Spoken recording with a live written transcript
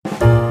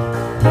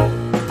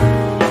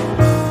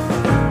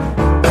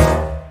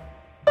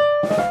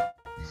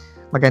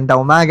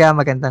Magandang umaga,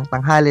 magandang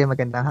tanghali,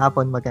 magandang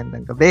hapon,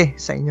 magandang gabi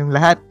sa inyong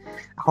lahat.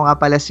 Ako nga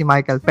pala si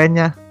Michael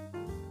Peña.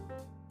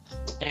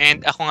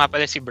 And ako nga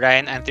pala si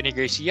Bryan Anthony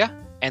Garcia.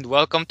 And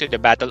welcome to the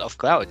Battle of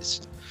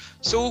Clouds.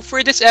 So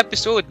for this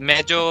episode,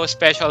 medyo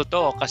special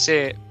to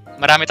kasi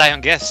marami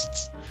tayong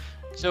guests.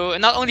 So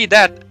not only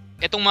that,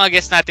 itong mga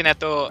guests natin na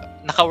to,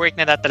 naka-work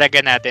na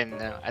talaga natin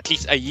at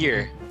least a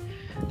year.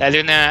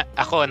 Lalo na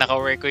ako,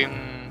 naka-work ko yung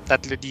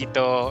 3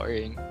 dito or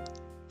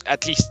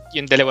at least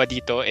yung 2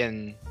 dito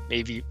and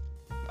maybe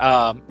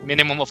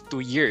minimum of 2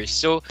 years.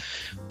 So,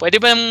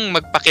 pwede ba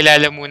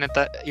magpakilala muna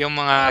yung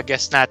mga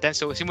guests natin?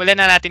 So, simulan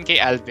na natin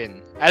kay Alvin.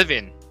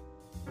 Alvin,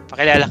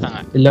 pakilala ka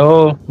nga.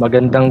 Hello,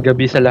 magandang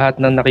gabi sa lahat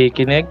ng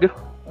nakikinig.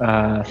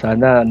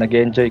 Sana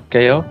nag-enjoy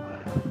kayo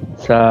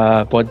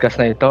sa podcast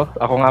na ito.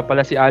 Ako nga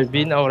pala si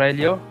Alvin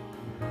Aurelio.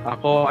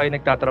 Ako ay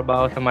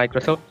nagtatrabaho sa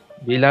Microsoft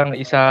bilang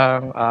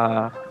isang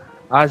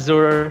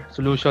Azure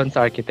Solutions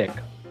Architect.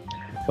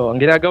 So,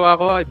 ang ginagawa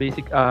ko ay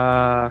basic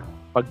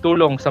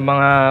pagtulong sa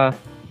mga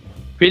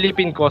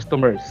Philippine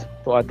customers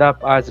to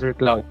adopt Azure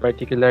Cloud,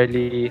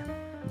 particularly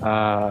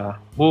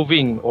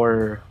moving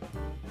or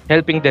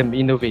helping them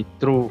innovate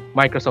through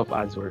Microsoft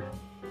Azure.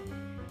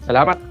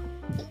 Salamat!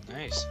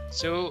 Nice.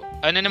 So,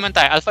 ano naman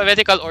tayo?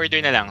 Alphabetical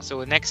order na lang.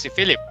 So, next si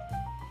Philip.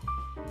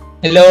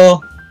 Hello!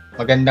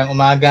 Magandang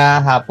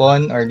umaga,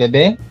 hapon, or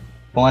gabi.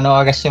 Kung ano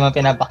oras yung mga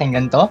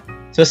pinapakinggan to.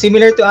 So,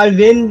 similar to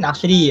Alvin,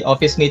 actually,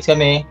 office mates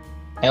kami.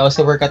 I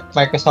also work at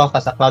Microsoft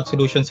as a Cloud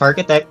Solutions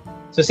Architect.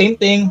 So same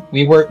thing,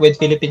 we work with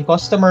Philippine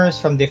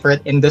customers from different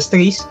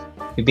industries.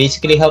 We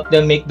basically help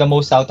them make the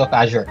most out of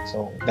Azure.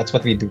 So that's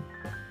what we do.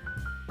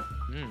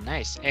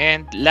 Nice.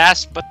 And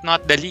last but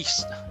not the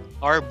least,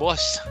 our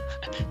boss,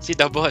 si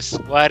The Boss,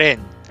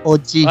 Warren.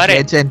 OG, Warren.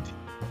 legend.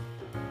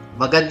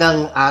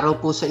 Magandang araw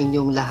po sa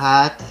inyong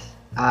lahat.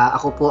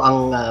 Ako po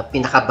ang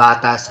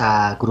pinakabata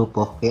sa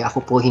grupo, kaya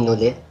ako po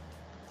hinuli.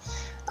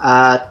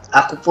 At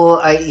ako po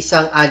ay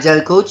isang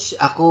agile coach.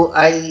 Ako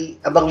ay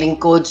abang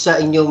lingkod sa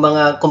inyong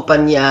mga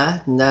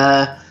kumpanya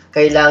na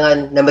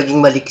kailangan na maging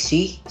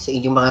maliksi sa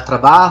inyong mga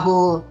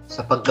trabaho,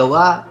 sa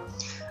paggawa.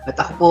 At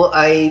ako po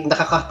ay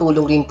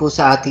nakakatulong rin po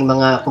sa ating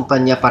mga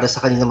kumpanya para sa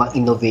kanilang mga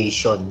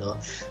innovation. No?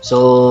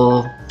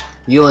 So,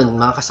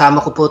 yun, mga kasama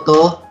ko po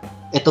to.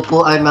 Ito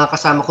po ay mga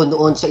kasama ko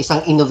noon sa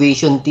isang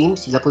innovation team.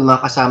 Sila po yung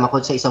mga kasama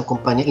ko sa isang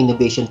kumpanya,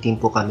 innovation team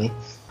po kami.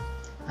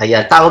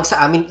 Ayan, tawag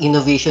sa amin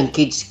Innovation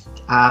Kids.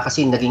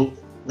 Kasi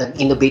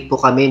nag-innovate po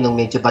kami nung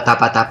medyo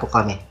bata-bata po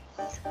kami.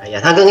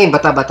 Ayan, hanggang ngayon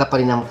bata-bata pa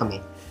rin naman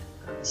kami.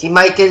 Si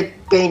Michael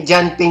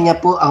John Peña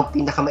po ang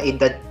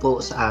pinakamaedad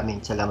po sa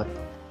amin. Salamat po.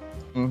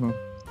 Mm-hmm.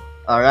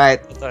 Alright,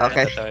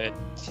 okay.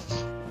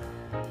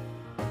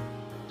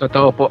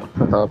 Totoo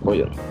po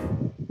yun.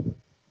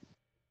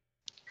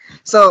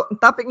 So,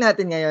 topic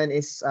natin ngayon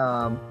is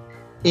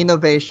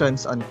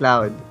innovations on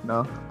cloud,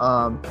 no?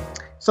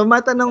 So,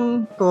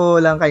 matanong ko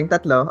lang kayong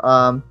tatlo,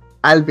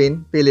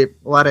 Alvin, Philip,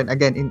 Warren,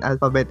 again in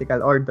alphabetical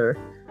order.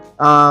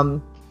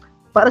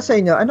 Para sa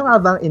inyo, ano nga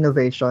bang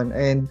innovation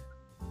and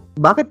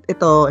bakit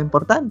ito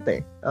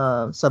importante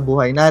sa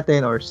buhay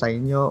natin or sa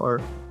inyo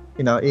or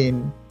in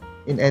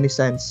any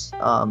sense?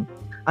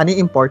 Ano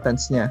yung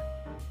importance niya?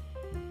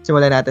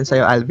 Simulan natin sa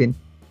iyo, Alvin.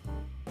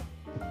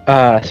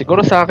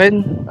 Siguro sa akin,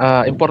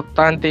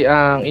 importante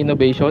ang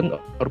innovation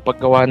or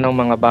paggawa ng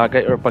mga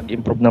bagay or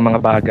pag-improve ng mga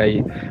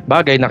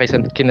bagay na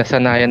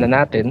kinasanayan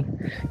na natin.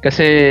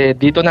 Kasi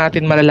dito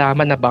natin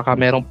malalaman na baka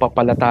meron pa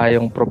pala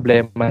tayong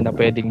problema na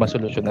pwedeng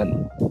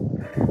masolusyonan.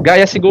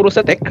 Gaya siguro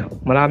sa tech,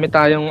 marami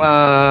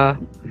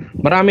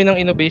ng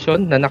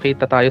innovation na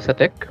nakita tayo sa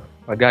tech.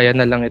 Gaya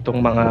na lang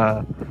itong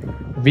mga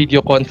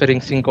video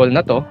conferencing call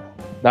na to.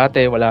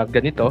 Dati wala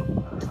ganito.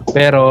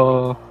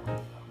 Pero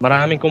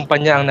maraming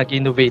kumpanya ang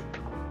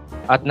nag-innovate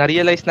at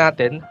na-realize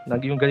natin na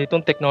yung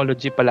ganitong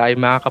technology pala ay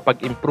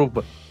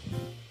makakapag-improve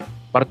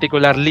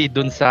particularly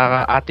dun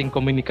sa ating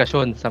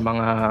komunikasyon sa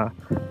mga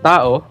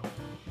tao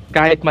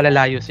kahit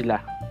malalayo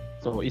sila.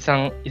 So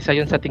isa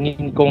yun sa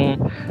tingin kong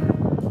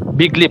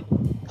big leap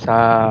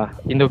sa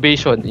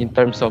innovation in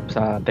terms of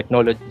sa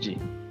technology.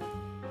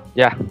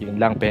 Yeah, yun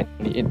lang,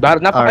 Penny.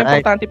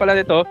 Napaka-importante pala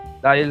nito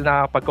dahil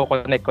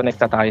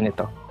nakapag-connect tayo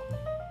nito.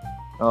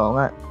 Oo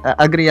nga,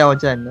 agree ako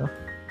dyan, no?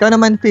 Ikaw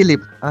naman,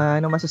 Philip,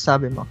 ano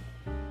masasabi mo?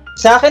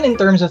 Sa akin, in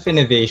terms of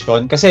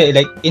innovation, kasi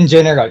like in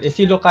general, if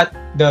you look at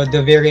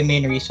the very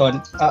main reason,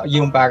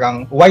 yung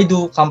parang why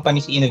do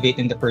companies innovate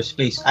in the first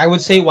place? I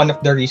would say one of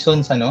the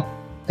reasons,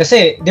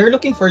 kasi they're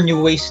looking for new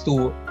ways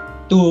to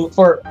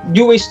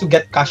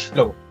get cash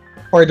flow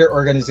for their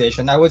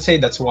organization. I would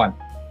say that's one.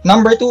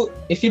 Number two,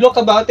 if you look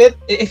at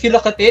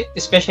it,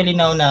 especially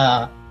now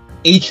na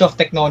age of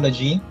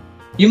technology,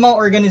 yung mga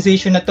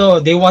organization na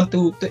to, they want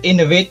to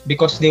innovate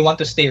because they want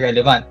to stay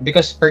relevant.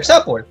 Because, for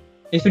example,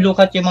 if you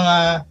look at yung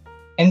mga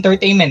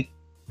entertainment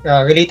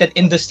related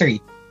industry,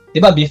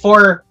 di ba,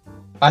 before,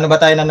 paano ba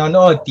tayo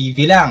nanonood?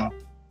 TV lang.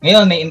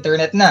 Ngayon, may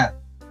internet na.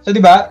 So, di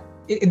ba,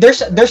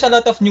 there's a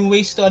lot of new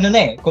ways to,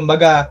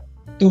 kumbaga,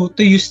 to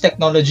use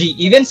technology.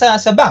 Even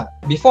sa bank.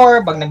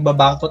 Before, pag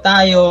nagbabangko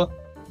tayo,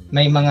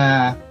 may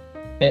mga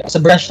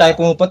Sa branch tayo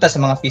pumupunta, sa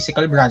mga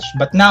physical branch.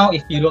 But now,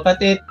 if you look at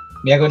it,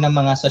 meron ng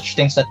mga such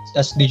things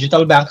as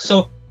digital bank.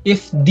 So,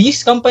 if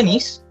these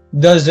companies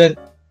doesn't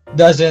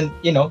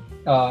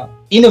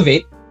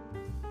innovate,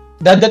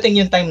 dadating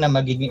yung time na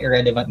magiging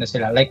irrelevant na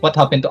sila. Like what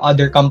happened to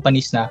other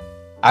companies na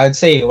I would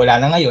say wala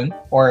na ngayon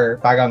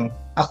or parang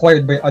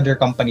acquired by other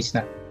companies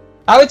na.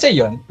 I would say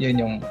yun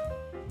yung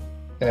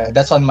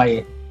that's on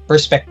my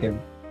perspective.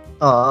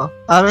 Oo.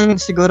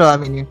 Siguro,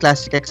 yung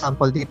classic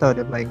example dito,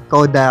 diba, yung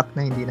Kodak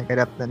na hindi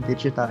nag-adapt ng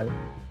digital,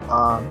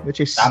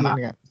 which is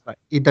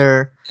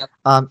either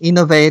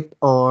innovate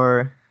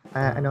or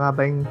ano nga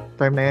ba yung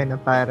term na yun na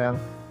parang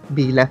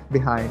be left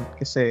behind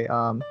kasi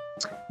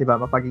diba,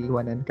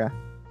 mapag-iwanan ka.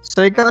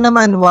 So, ikaw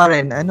naman,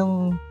 Warren,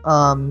 anong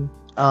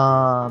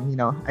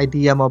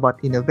idea mo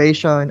about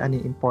innovation, ano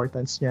yung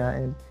importance niya,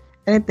 and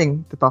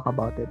anything to talk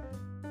about it?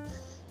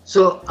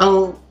 So,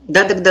 ang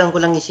dadagdagan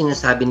ko lang yung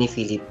sinasabi ni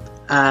Philip,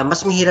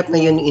 mas mahirap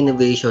ngayon yung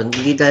innovation,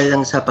 hindi dahil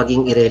lang sa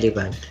pagiging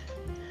irrelevant.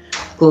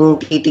 Kung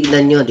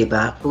titignan nyo, di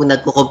ba, kung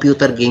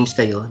nagko-computer games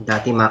kayo,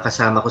 dati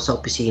makasama ko sa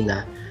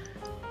opisina,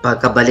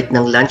 pagkabalik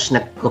ng lunch,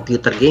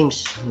 nag-computer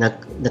games,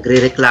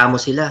 nagre-reklamo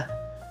sila.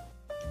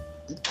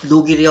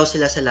 Lugi raw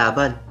sila sa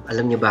laban.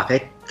 Alam nyo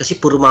bakit? Kasi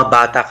puro mga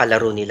bata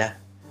kalaro nila.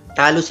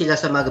 Talo sila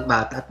sa mga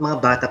bata at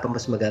mga bata pa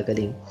mas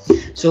magagaling.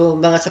 So,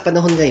 sa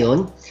panahon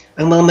ngayon,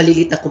 ang mga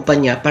maliliit na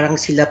kumpanya, parang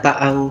sila pa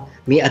ang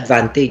may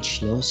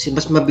advantage, no?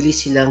 Mas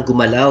mabilis silang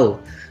gumalaw.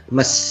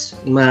 Mas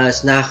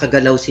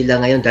nakakagalaw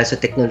sila ngayon dahil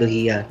sa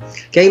teknolohiya.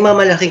 Kaya yung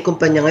mga malaking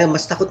kumpanya ngayon,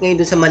 mas takot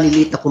ngayon dun sa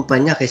maliliit na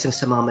kumpanya kaysa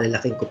sa mga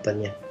malalaking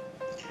kumpanya.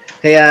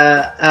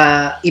 Kaya,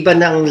 iba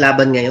na ang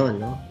laban ngayon,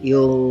 no?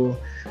 Yung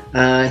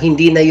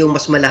hindi na yung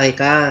mas malaki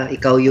ka,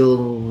 ikaw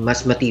yung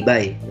mas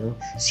matibay. No?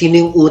 Sino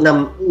yung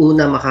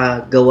una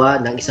makagawa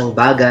ng isang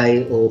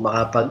bagay o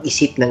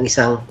makapag-isip ng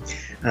isang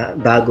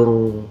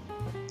bagong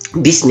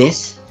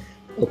business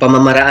o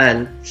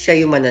pamamaraan, siya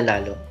yung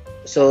mananalo.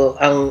 So,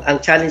 ang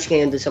challenge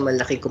ngayon dun sa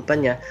malaking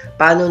kumpanya,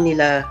 paano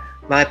nila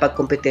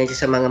makipagkompetensya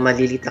sa mga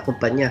maliliit na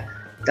kumpanya?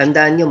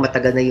 Tandaan nyo,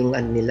 matagal na yung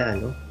nila,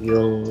 no?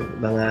 Yung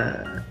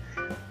mga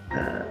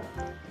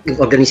yung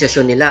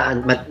organisasyon nila,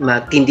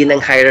 matindi ng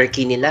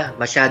hierarchy nila,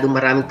 masyadong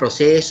maraming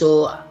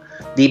proseso,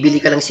 bibili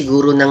ka lang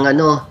siguro ng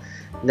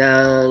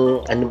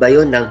ng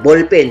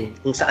ballpen,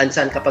 kung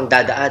saan-saan ka pang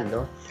dadaan,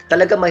 no?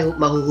 Talaga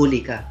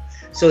mahuhuli ka.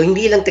 So,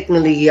 hindi lang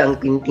teknolohiya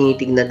ang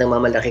tinitignan ng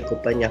mga malaking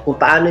kumpanya, kung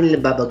paano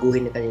nila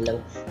babaguhin ang kanilang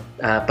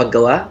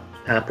paggawa,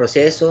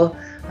 proseso,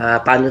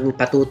 paano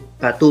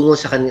patungo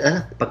sa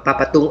kanila,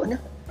 pagpapatungo,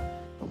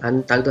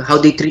 how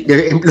they treat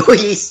their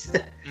employees.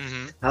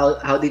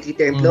 How they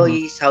treat their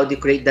employees, how they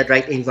create the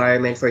right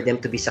environment for them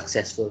to be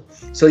successful.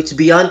 So it's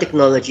beyond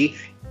technology,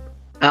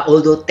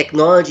 although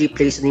technology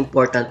plays an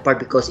important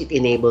part because it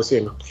enables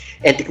him.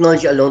 And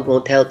technology alone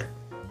won't help.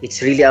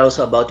 It's really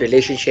also about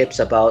relationships,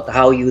 about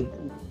how you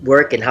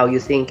work and how you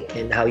think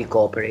and how you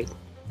cooperate.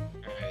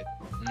 Right.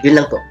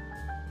 Yun lang po.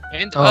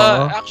 And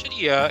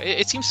actually,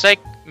 it seems like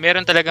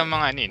meron talagang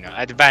mga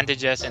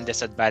advantages and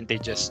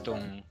disadvantages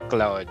tong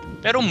cloud.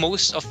 Pero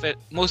most of it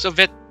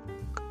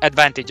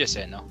advantages,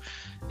 no?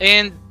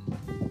 And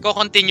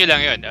ko-continue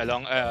lang yun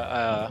along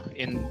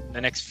in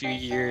the next few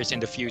years,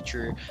 in the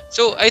future.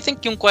 So, I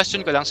think yung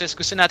question ko lang, since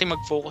gusto natin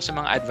mag-focus sa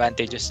mga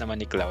advantages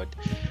naman ni cloud,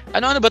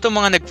 ano ba itong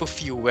mga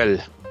nagpo-fuel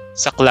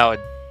sa cloud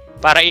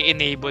para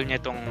i-enable niya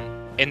itong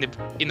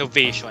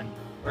innovation?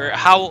 Or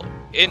how,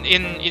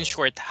 in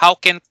short, how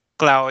can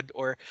cloud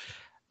or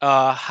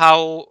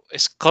how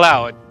is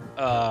cloud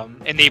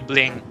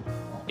enabling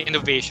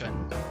innovation?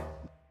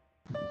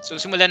 So,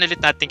 simulan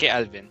ulit natin kay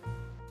Alvin.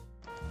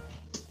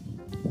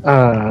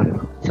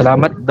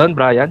 Salamat doon,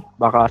 Bryan.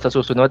 Baka sa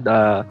susunod,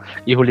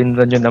 ihulin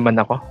na nyo naman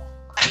ako.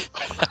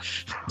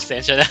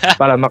 Pasensya na.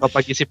 Para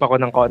makapag-isip ako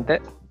ng konti.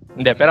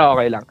 Hindi, pero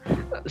okay lang.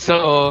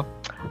 So,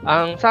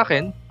 ang sa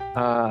akin,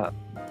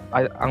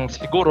 ang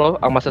siguro,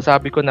 ang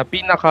masasabi ko na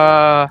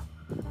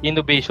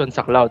pinaka-innovation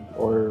sa cloud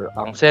or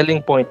ang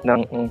selling point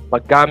ng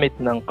paggamit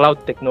ng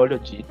cloud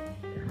technology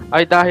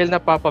ay dahil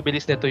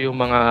napapabilis nito yung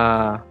mga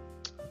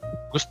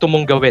gusto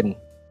mong gawin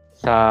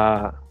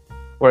sa...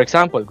 For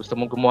example, gusto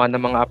mong gumawa ng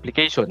mga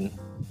application,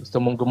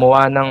 gusto mong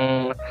gumawa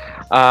ng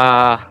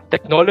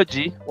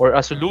technology or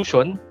a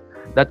solution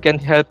that can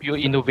help you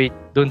innovate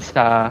dun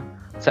sa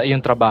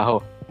iyong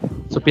trabaho.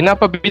 So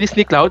pinapabilis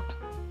ni cloud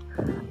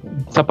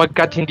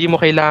sapagkat hindi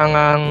mo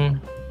kailangang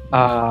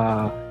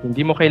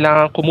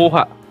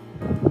kumuha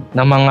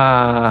ng mga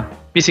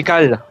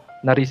physical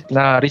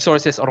na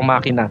resources or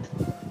makina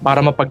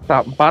para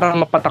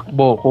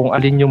mapatakbo kung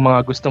alin yung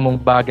mga gusto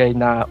mong bagay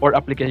na or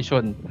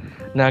application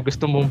na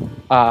gusto mong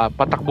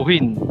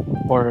patakbuhin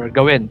or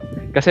gawin.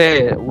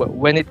 Kasi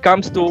when it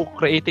comes to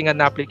creating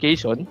an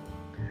application,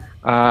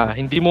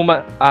 hindi mo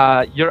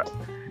your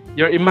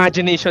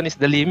imagination is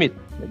the limit,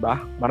 'di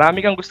ba?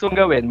 Marami kang gustong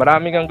gawin,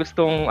 marami kang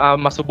gustong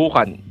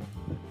masubukan.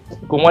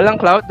 Kung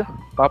walang cloud,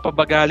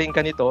 papabagaling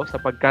ka nito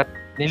sapagkat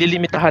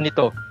nililimitahan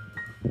nito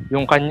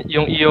yung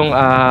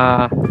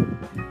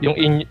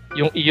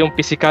iyong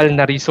physical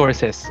na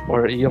resources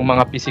or iyong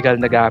mga physical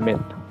na gamit.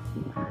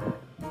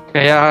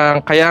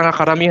 Kaya nga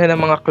karamihan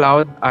ng mga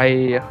cloud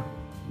ay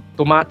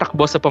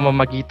tumatakbo sa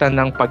pamamagitan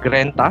ng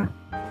pagrenta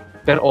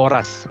per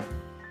oras.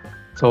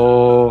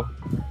 So,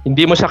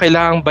 hindi mo siya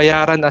kailangang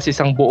bayaran as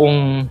isang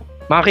buong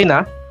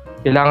makina.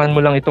 Kailangan mo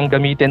lang itong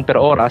gamitin per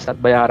oras at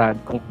bayaran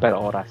kung per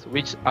oras,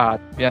 which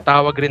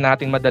pinatawag rin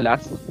natin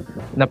madalas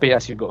na pay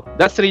as you go.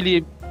 That's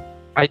really,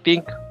 I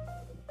think,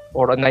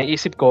 or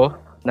naisip ko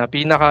na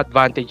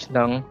pinaka-advantage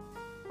ng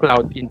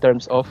cloud in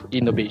terms of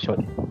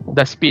innovation.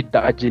 The speed,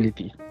 the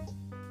agility.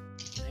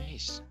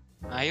 Nice.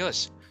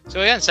 Ayos.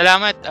 So yan,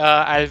 salamat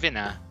Alvin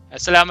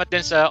Salamat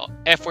din sa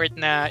effort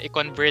na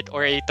i-convert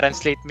or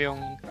i-translate mo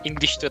yung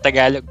English to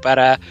Tagalog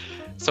para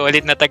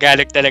solid na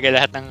Tagalog talaga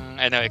lahat ng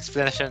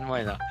explanation mo,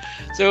 no?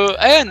 So,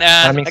 ayun.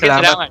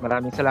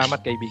 Maraming salamat,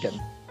 kaibigan.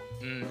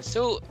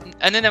 So,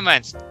 doon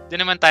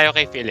naman tayo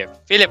kay Philip.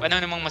 Philip, ano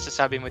namang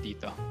masasabi mo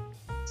dito?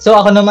 So,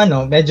 ako naman,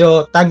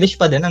 medyo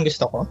Taglish pa din ang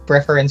gusto ko.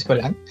 Preference ko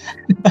lang.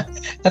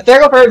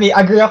 Pero for me,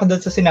 agree ako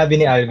doon sa sinabi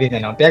ni Alvin,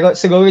 Pero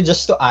siguro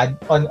just to add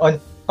on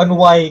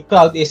why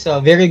cloud is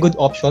a very good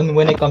option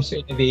when it comes to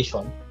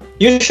innovation.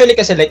 Usually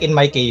kasi like in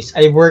my case,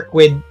 I work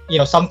with,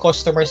 some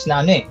customers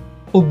na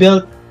who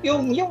built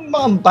yung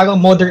mga parang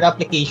modern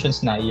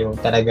applications na yung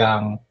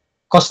talagang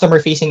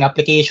customer-facing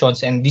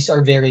applications, and these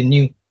are very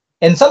new.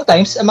 And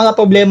sometimes, ang mga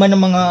problema ng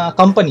mga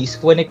companies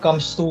when it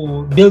comes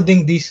to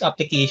building these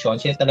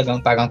applications, yung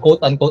talagang parang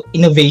quote-unquote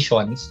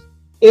innovations,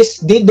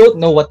 is they don't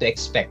know what to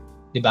expect,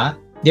 di ba?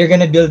 They're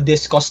gonna build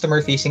this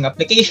customer-facing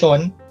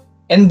application,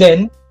 and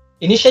then,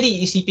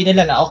 initially, isipin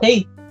nila na,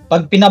 okay,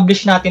 pag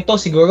pinublish natin to,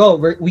 siguro,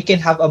 we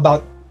can have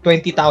about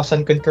 20,000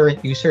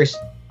 concurrent users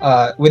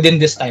within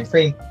this time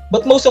frame.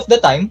 But most of the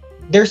time,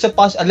 there's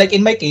like in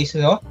my case,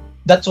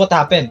 that's what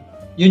happened.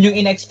 Yun yung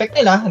in-expect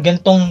nila,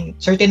 ganitong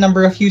certain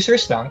number of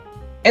users lang.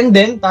 And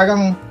then,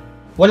 parang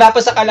wala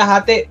pa sa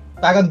kalahati,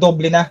 parang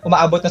doble na,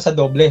 umaabot na sa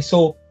doble.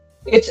 So,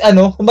 it's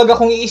kumbaga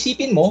kung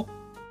iisipin mo,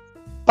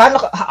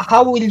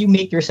 how will you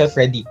make yourself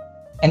ready?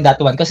 And that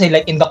one, kasi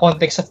like in the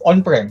context of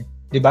on-prem,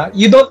 diba?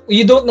 You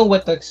don't know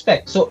what to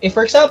expect. So, if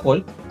for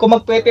example, kung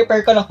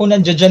magpe-prepare ka lang kung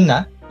nandiyan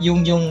na,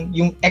 yung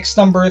X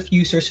number of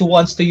users who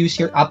wants to use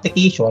your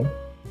application,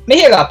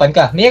 mahirapan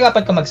ka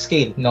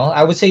mag-scale, no?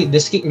 I would say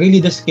really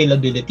the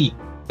scalability.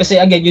 Kasi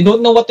again, you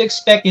don't know what to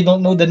expect, you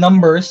don't know the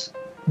numbers,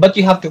 but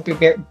you have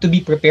to be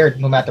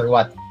prepared no matter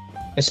what.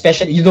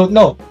 Especially, you don't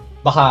know,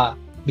 baka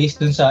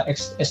based dun sa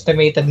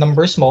estimated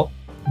numbers mo,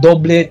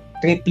 doble,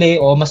 triple,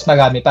 o mas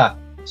marami pa.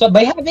 So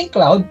by having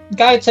cloud,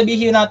 kahit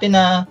sabihin natin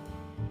na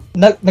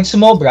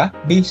nagsumobra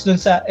based dun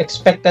sa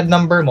expected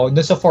number mo,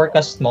 dun sa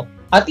forecast mo,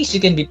 at least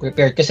you can be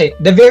prepared. Kasi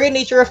the very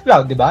nature of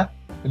cloud, di ba?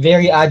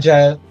 Very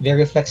agile,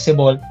 very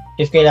flexible.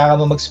 If kailangan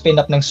mo mag-spin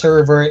up ng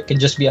server, it can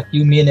just be a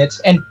few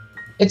minutes. And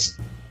it's,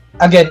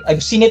 again,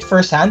 I've seen it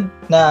firsthand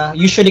na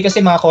usually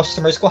kasi mga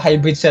customers ko,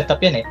 hybrid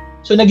setup yan .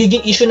 So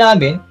nagiging issue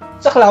namin,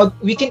 sa cloud,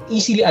 we can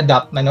easily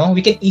adapt,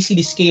 we can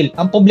easily scale.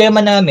 Ang problema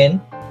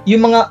namin,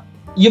 yung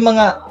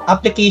mga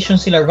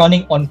applications sila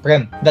running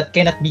on-prem that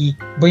cannot be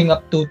bring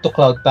up to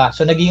cloud pa.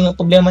 So nagiging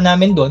problema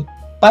namin doon,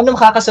 paano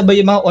makakasabay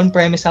yung mga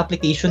on-premise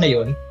application na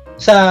yun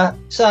sa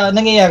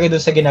nangyayari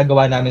doon sa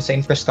ginagawa namin sa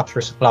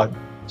infrastructure sa cloud.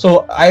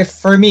 So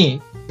for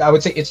me, I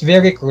would say it's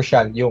very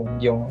crucial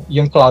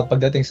yung cloud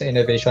pagdating sa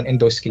innovation in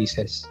those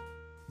cases.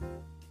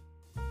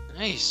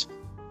 Nice.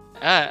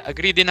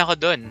 Agree din ako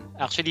doon.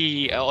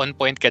 Actually, on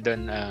point ka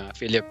doon,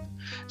 Philip.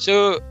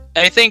 So,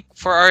 I think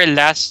for our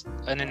last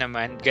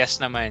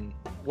guest naman,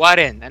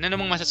 Warren, ano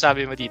namang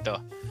masasabi mo dito?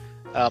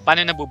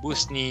 Paano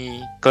nabuboost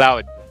ni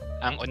cloud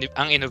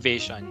ang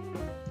innovation?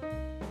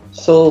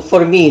 So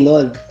for me,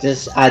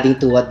 just adding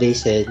to what they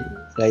said,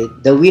 right?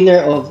 The winner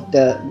of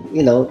the,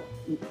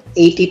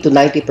 80 to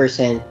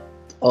 90%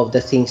 of the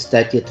things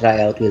that you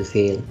try out will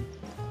fail,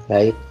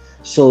 right?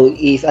 So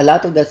if a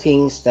lot of the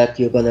things that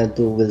you're gonna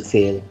do will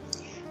fail,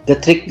 the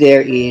trick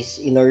there is,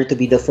 in order to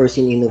be the first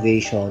in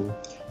innovation,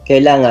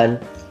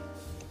 kailangan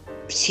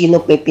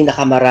sino may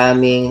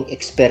pinakamaraming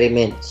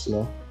experiments,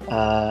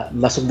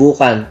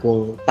 masubukan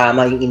kung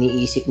tama yung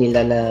iniisip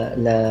nila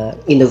na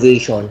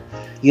innovation,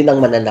 yun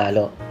ang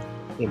mananalo.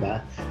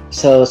 Diba?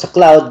 So sa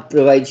cloud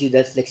provides you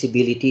that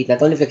flexibility, not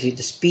only flexibility,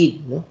 the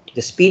speed,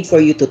 the speed for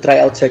you to try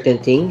out certain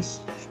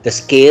things, the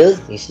scale,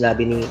 yung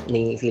sinabi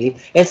ni Philip,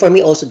 and for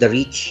me also the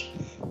reach,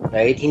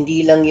 right?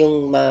 Hindi lang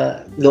yung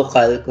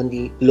local,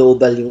 kundi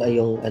global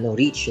yung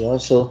reach,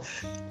 So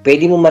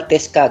pwede mo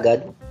matest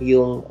kagad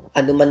yung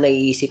ano man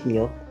naiisip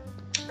nyo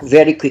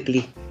very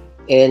quickly,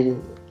 and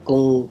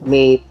kung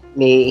may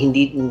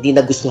hindi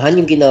nagustuhan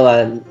yung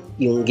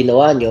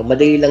ginawa nyo,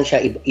 madali lang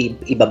siya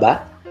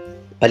ibaba,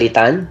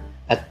 palitan,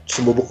 at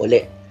sumubok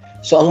uli.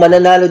 So, ang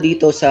mananalo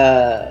dito sa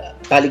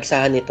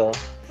paligsahan nito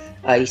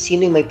ay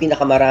sino yung may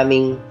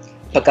pinakamaraming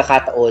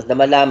pagkakataon na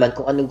malaman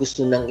kung anong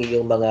gusto ng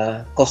iyong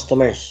mga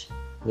customers.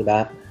 Di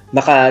ba?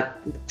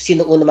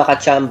 Sino una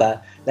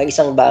makachamba ng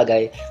isang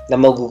bagay na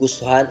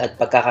magugustuhan at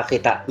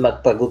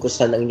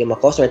magpagugustuhan ng inyong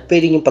mga customers,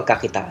 pwede yung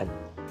pagkakitaan.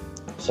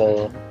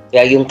 So,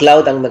 kaya yung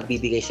cloud ang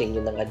magbibigay sa inyo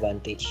ng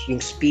advantage.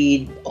 Yung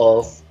speed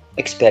of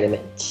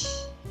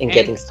experiments and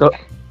getting started.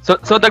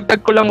 So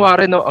dagdag ko lang,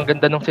 Warren, no, ang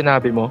ganda ng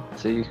sinabi mo.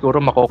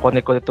 Siguro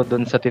makokonek ko ito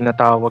doon sa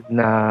tinatawag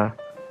na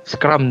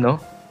Scrum, no?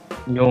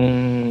 Yung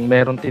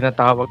meron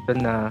tinatawag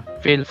doon na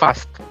fail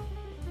fast.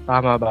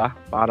 Tama ba?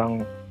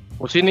 Parang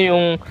kung sino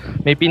yung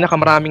may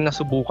pinakamaraming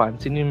nasubukan,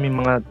 sino yung may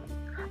mga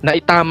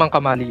naitamang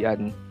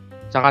kamalian,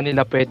 sa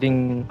kanila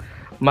pwedeng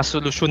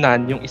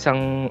masolusyonan yung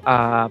isang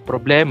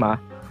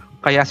problema,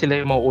 kaya sila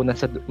yung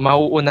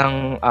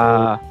mauunang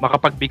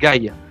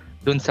makapagbigay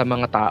doon sa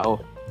mga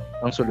tao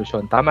ng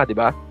solusyon. Tama, di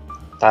ba?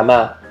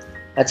 Tama.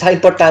 At saka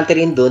importante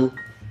rin dun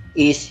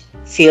is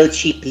fail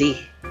cheaply.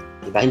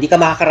 Di ba? Hindi ka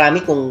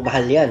makakarami kung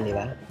mahal yan, di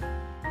ba?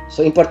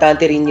 So,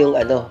 importante rin yung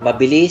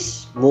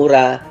mabilis,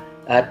 mura,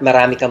 at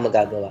marami kang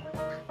magagawa.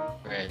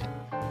 Right.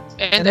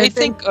 And I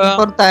think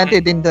importante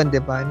din doon,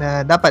 'di ba,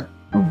 na dapat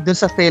doon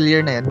sa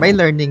failure na 'yan, may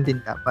learning din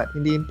dapat.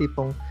 Hindi yung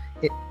tipong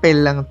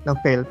fail lang ng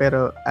fail,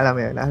 pero alam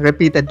mo 'yun,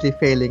 repeatedly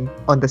failing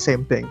on the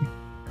same thing.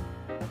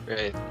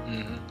 Right.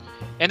 Mm-hmm.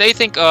 And I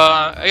think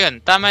ayun,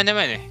 tama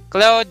naman eh.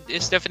 Cloud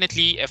is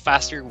definitely a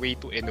faster way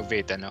to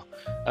innovate, ano.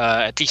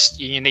 At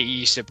least yun yung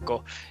naiisip ko.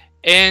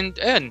 And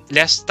ayun,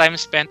 less time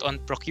spent on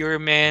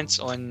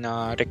procurements, on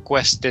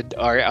requested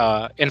or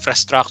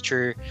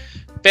infrastructure.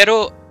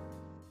 Pero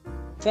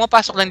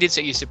pumapasok lang din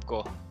sa isip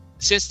ko,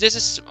 since this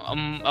is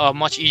a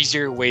much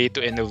easier way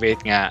to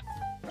innovate nga,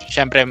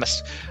 syempre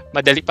mas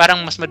madaling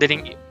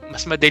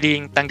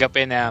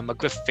tanggapin na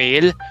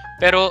mag-fail,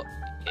 pero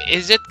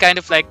is it kind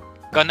of like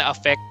gonna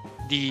affect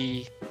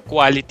the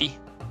quality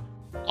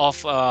of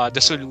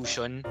the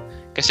solution?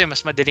 Kasi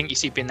mas madaling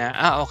isipin na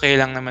okay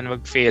lang naman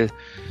mag-fail,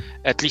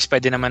 at least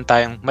pwede naman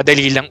tayong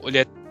madali lang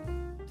ulit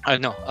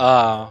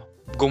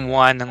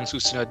gumawa ng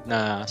susunod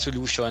na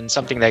solution,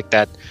 something like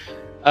that.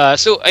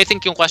 So I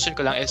think yung question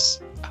ko lang is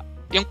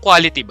yung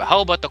quality ba?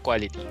 How about the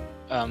quality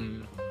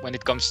when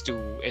it comes to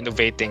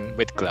innovating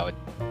with cloud?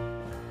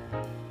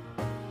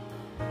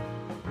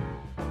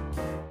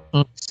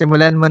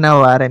 Simulan mo na,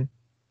 Warren.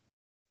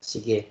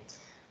 Sige.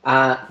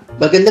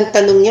 Magandang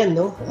tanong yan,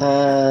 no?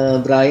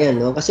 Brian,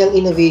 no? Kasi ang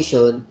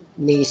innovation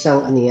may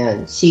isang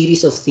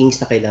series of things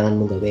na kailangan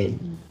mong gawin,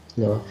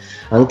 no?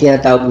 Ang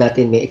tinatawag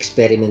natin may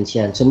experiments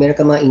yan. So meron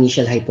ka mga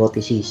initial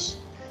hypothesis.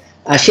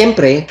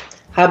 Syempre,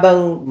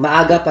 habang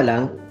maaga pa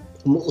lang,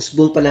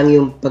 umuusbong pa lang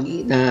yung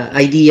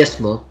ideas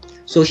mo.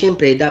 So,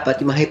 syempre,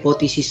 dapat yung mga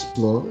hypothesis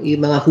mo,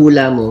 yung mga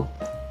hula mo,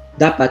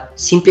 dapat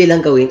simple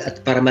lang gawin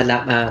at para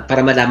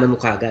malaman mo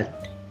kagad.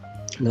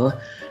 No?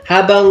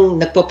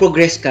 Habang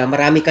nagpo-progress ka,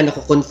 marami ka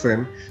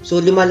nako-confirm. So,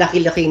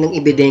 lumalaki-laki ng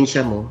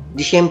ebidensya mo.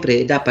 Di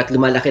syempre, dapat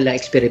lumalaki lang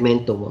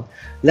eksperimento mo.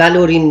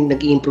 Lalo rin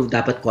nag-i-improve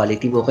dapat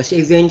quality mo. Kasi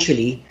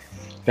eventually,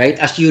 right,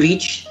 as you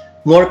reach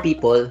more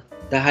people,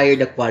 the higher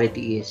the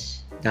quality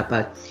is.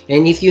 Dapat.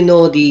 And if you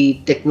know the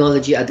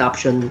technology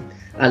adoption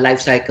life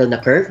cycle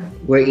na curve,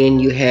 wherein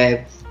you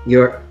have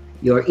your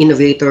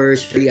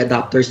innovators, early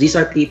adopters, these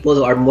are people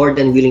who are more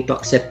than willing to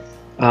accept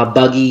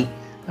buggy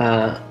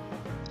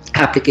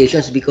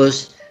applications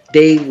because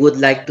they would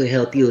like to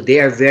help you.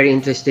 They are very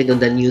interested in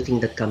the new thing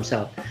that comes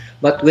out.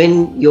 But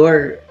when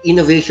your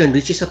innovation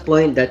reaches a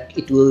point that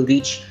it will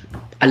reach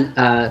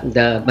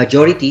the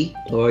majority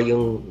or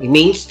yung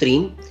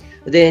mainstream,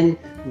 then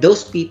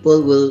those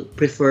people will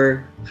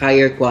prefer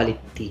higher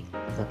quality.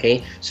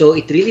 Okay? So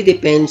it really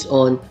depends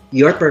on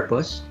your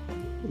purpose,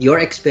 your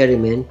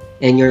experiment,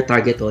 and your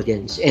target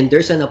audience. And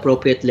there's an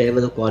appropriate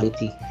level of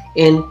quality.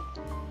 And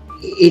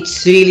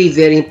it's really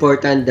very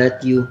important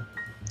that you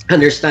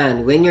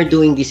understand when you're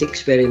doing these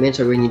experiments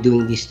or when you're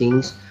doing these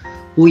things,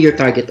 who your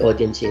target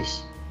audience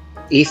is.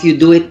 If you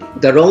do it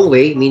the wrong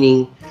way,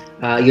 meaning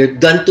you're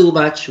done too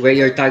much where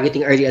you're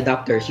targeting early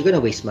adopters, you're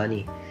gonna waste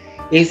money.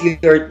 If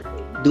you're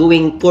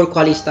doing poor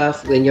quality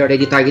stuff when you're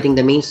already targeting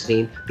the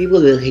mainstream, people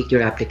will hate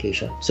your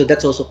application. So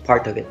that's also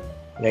part of it.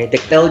 Right?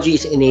 Technology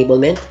is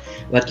enablement,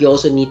 but you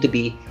also need to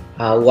be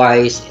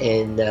wise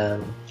and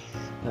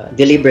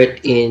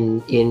deliberate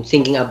in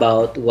thinking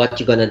about what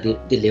you're gonna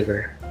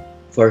deliver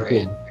for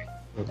whom.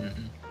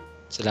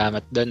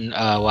 Salamat dun,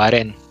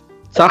 Warren.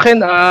 Sa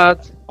akin,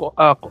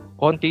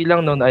 konti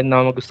lang noon ay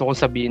na gusto kong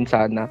sabihin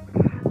sana.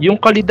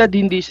 Yung kalidad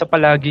hindi siya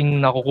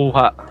palaging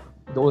nakukuha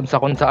doon sa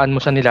kung saan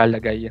mo siya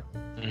nilalagay.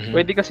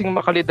 Pwede kasing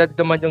makalidad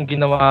naman yung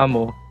ginawa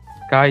mo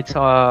kahit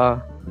sa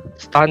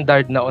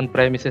standard na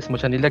on-premises mo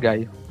siya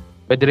nilagay.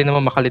 Pwede rin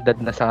naman makalidad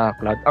na sa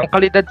cloud. Ang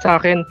kalidad sa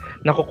akin,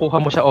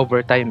 nakukuha mo siya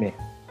over time eh.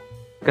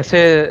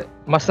 Kasi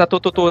mas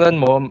natututunan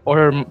mo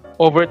or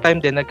over time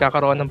din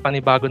nagkakaroon ng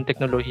panibagong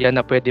teknolohiya na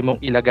pwede mong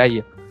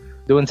ilagay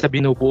doon sa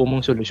binubuo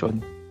mong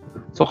solusyon.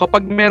 So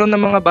kapag meron ng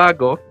mga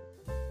bago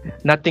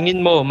na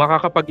tingin mo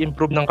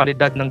makakapag-improve ng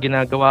kalidad ng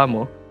ginagawa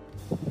mo,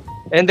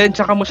 and then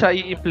tsaka mo siya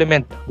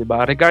i-implement, 'di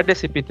ba?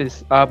 Regardless if it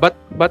is but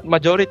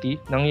majority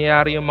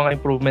nangyayari yung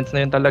mga improvements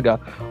na yun talaga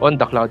on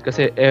the cloud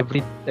kasi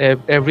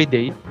every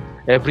day,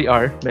 every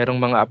hour merong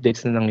mga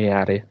updates na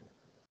nangyayari.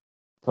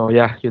 So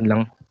yeah, yun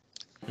lang.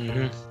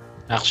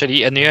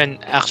 Actually, yun?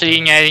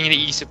 Actually, nga yung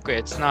iniisip ko,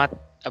 it's not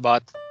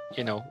about,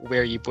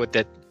 where you put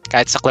it.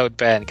 Kahit sa cloud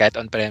pa yan, kahit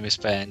on-premise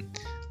pa yan.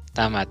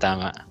 Tama.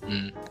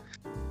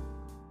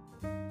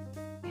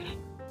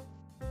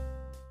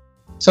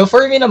 So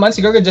for me naman,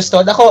 siguro just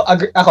thought, ako,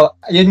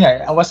 yun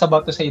nga, I was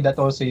about to say that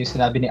also yung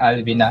sinabi ni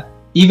Alvin na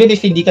even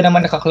if hindi ka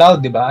naman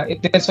naka-cloud, di ba? It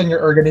depends on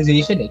your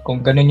organization eh.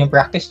 Kung ganun yung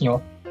practice nyo,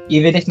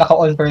 even if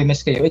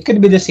naka-on-premise kayo, it could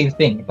be the same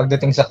thing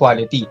pagdating sa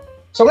quality.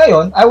 So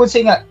ngayon, I would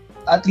say nga,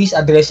 at least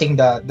addressing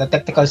the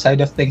technical side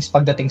of things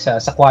pagdating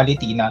sa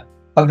quality na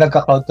pag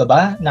nagka-cloud ka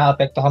ba,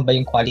 naapektuhan ba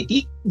yung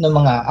quality ng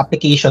mga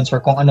applications or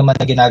kung ano man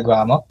na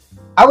ginagawa mo?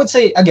 I would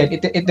say, again,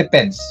 it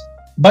depends.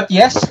 But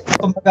yes,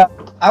 kumbaga,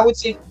 I would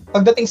say,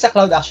 pagdating sa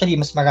cloud, actually,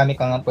 mas marami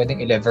kang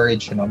pwedeng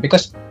i-leverage, you know?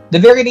 Because the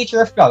very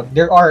nature of cloud,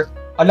 there are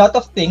a lot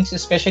of things,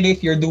 especially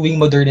if you're doing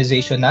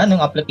modernization na ng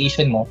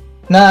application mo,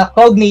 na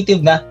cloud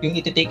native na yung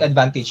iti-take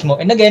advantage mo.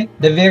 And again,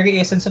 the very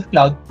essence of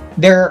cloud,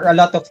 there are a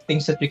lot of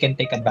things that we can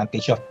take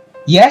advantage of.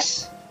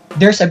 Yes,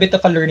 there's a bit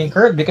of a learning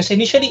curve because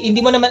initially,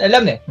 hindi mo naman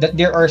alam that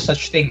there are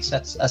such things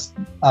as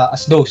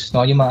those,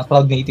 no? Yung mga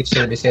cloud native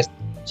services.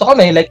 So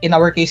kami, like in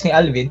our case ni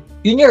Alvin,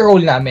 yun yung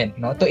role namin,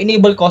 no? To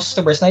enable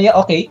customers na, yeah,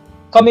 okay,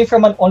 coming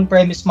from an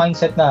on-premise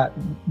mindset na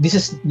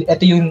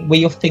ito yung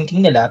way of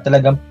thinking nila,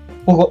 talagang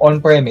puro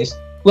on-premise,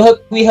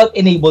 we help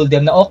enable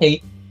them na,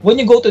 okay, when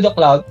you go to the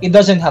cloud, it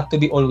doesn't have to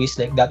be always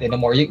like that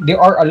anymore. There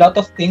are a lot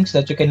of things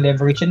that you can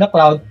leverage in the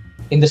cloud,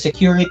 in the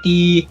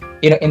security,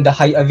 in the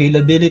high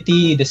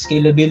availability, the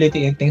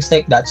scalability, and things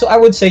like that. So I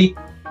would say,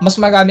 mas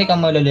marami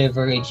kang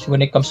leverage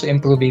when it comes to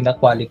improving the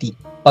quality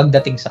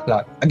pagdating sa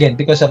cloud. Again,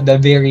 because of the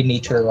very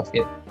nature of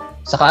it.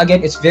 Saka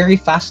again, it's very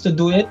fast to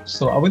do it.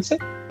 So I would say,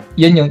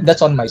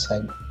 that's on my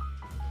side.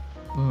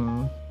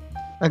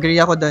 Agree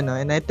ako doon, no?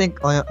 And I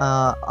think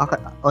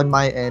on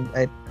my end,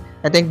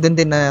 I think dun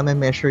din na may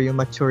measure yung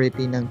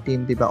maturity ng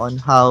team, di ba, on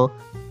how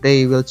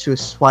they will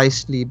choose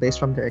wisely based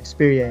from their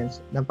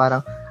experience. Na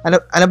parang,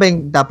 ano ba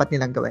yung dapat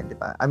nilang gawin, di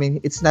ba? I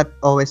mean, it's not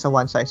always a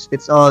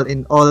one-size-fits-all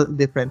in all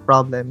different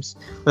problems.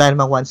 Wala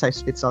namang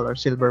one-size-fits-all or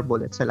silver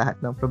bullet sa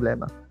lahat ng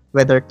problema.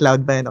 Whether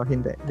cloud ba yan or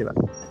hindi, di ba?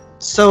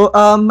 So,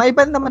 may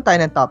iba naman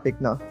tayo ng topic,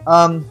 no?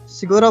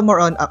 Siguro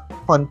more on a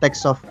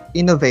context of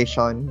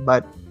innovation,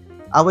 but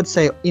I would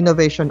say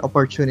innovation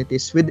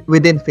opportunities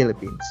within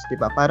Philippines, di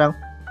ba? Parang,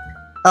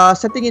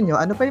 sa tingin nyo,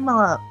 ano pa yung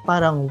mga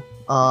parang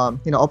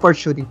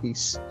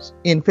opportunities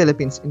in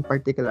Philippines in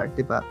particular,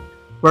 di ba?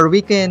 Where we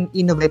can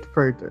innovate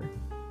further.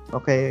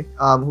 Okay?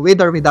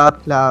 With or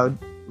without cloud,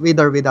 with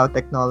or without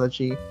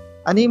technology,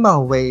 ano yung mga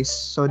ways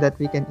so that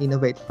we can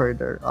innovate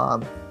further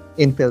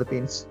in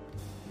Philippines?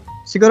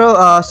 Siguro,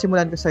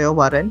 simulan ko sa'yo,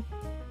 Warren.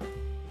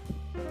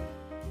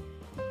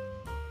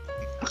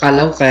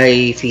 Akala ko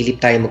kay Philip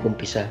tayo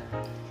mag-umpisa.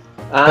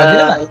 Pwede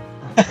naman.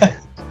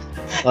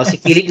 Si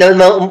Philip na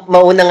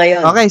mauna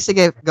ngayon. Okay,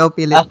 sige. Go,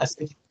 Philip.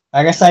 Sige.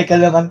 Cycle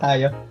naman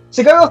tayo.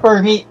 Siguro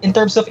for me, in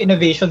terms of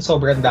innovation,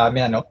 sobrang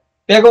dami,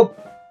 Pero,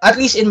 at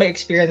least in my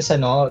experience,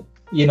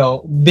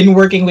 been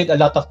working with a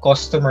lot of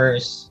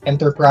customers,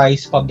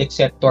 enterprise, public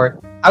sector,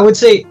 I would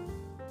say,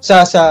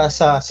 sa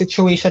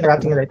situation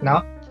natin right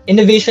now,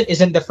 innovation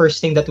isn't the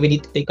first thing that we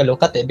need to take a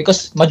look at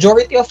because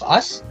majority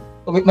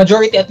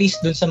at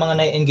least dun sa mga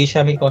na-engage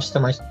namin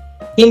customers,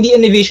 hindi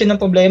innovation ng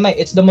problema,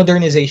 it's the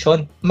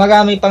modernization.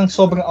 Marami pang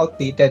sobrang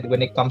outdated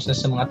when it comes to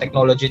sa mga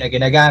technology na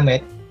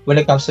ginagamit, when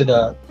it comes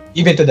to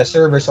even to the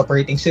servers,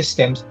 operating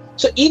systems.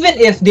 So even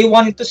if they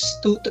wanted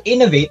to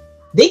innovate,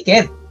 they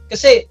can't.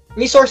 Kasi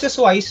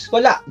resources-wise,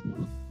 wala.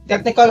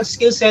 Technical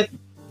skill set,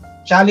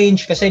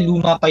 challenge kasi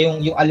luma pa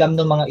yung alam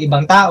ng mga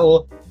ibang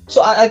tao. So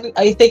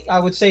I think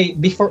I would say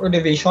before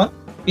innovation,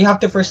 we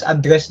have to first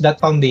address that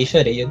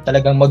foundation, yung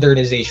talagang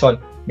modernization.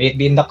 May it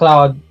be in the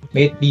cloud,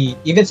 may it be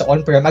even sa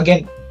on-prem.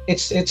 Again,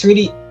 it's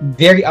really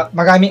very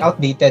maraming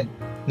outdated.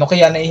 No,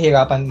 kaya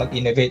nahihirapan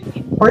mag-innovate.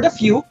 For the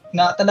few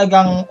na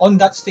talagang on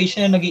that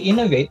station na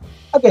nag-i-innovate,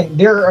 again,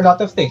 there are a lot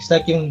of things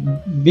like yung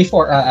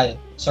before,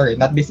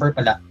 not before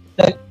pala.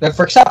 Like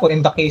for example,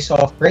 in the case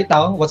of right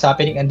now, what's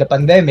happening in the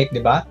pandemic,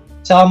 di ba?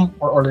 Some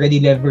are already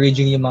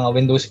leveraging yung mga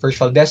Windows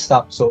Virtual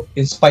Desktop. So,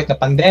 in spite na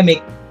pandemic,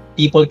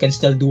 people can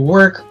still do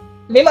work.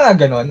 May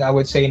mga ganon, I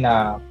would say,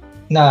 na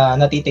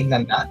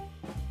natitignan na.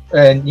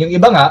 And yung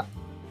iba nga,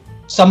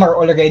 some are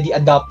already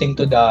adapting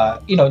to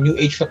the, new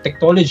age of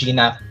technology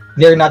na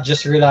they're not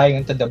just relying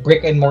on the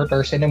brick and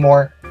mortars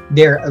anymore.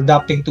 They're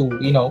adapting to,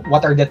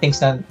 what are the things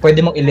na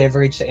pwede mong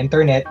i-leverage sa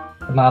internet,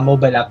 mga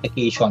mobile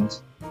applications.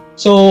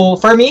 So,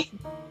 for me,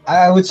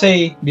 I would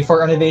say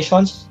before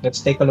innovations,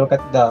 let's take a look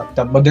at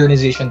the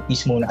modernization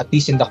piece muna, at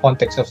least in the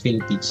context of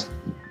Philippines.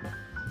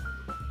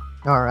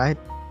 All right.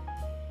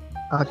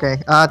 Okay.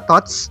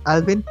 Thoughts,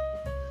 Alvin?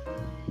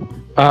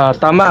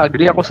 Tama,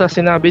 agree ako sa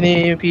sinabi ni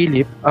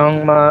Philip.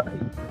 Ang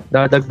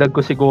dadagdag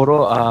ko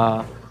siguro,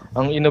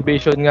 ang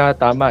innovation nga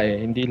tama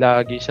hindi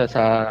lagi siya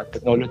sa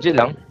technology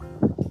lang.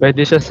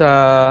 Pwede siya sa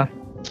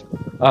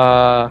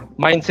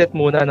mindset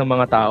muna ng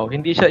mga tao.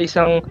 Hindi siya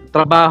isang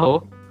trabaho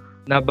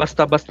na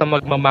basta-basta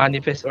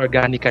magma-manifest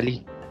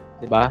organically,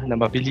 'di ba? Na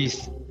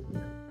mabilis.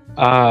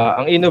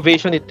 Ang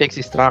innovation, it takes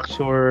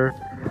structure,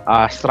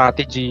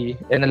 strategy,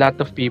 and a lot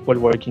of people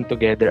working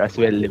together as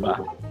well, 'di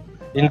ba?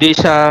 Hindi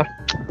siya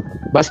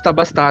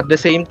basta-basta. At the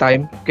same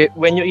time,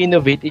 when you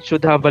innovate, it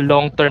should have a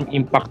long-term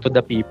impact to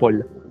the people.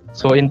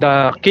 So in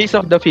the case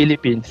of the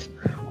Philippines,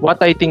 what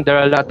I think there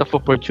are a lot of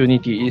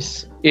opportunity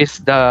is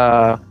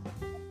the,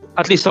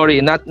 at least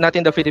sorry, not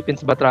in the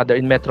Philippines but rather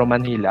in Metro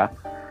Manila,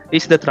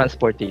 is the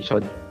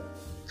transportation.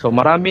 So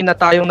marami na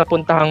tayong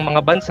napuntahang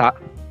mga bansa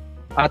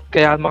at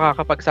kaya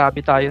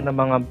makakapagsabi tayo ng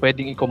mga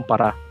pwedeng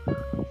ikumpara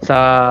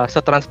sa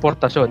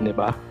transportasyon, di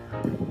ba?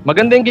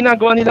 Maganda yung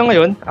ginagawa nila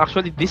ngayon.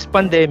 Actually, this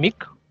pandemic,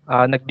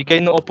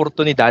 nagbigay ng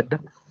oportunidad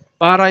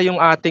para yung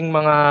ating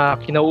mga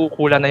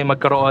kinauukulan ay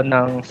magkaroon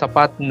ng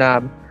sapat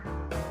na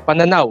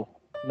pananaw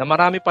na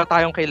marami pa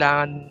tayong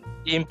kailangan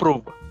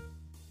i-improve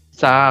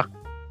sa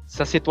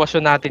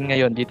sitwasyon natin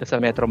ngayon dito sa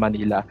Metro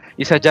Manila.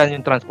 Isa dyan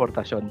yung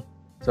transportasyon.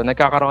 So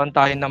nagkakaroon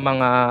tayo ng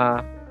mga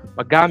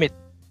paggamit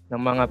ng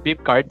mga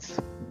beep cards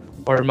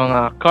or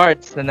mga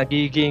cards na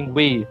nagiging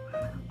way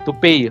to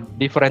pay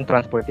different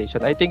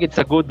transportation. I think it's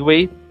a good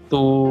way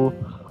to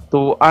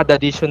add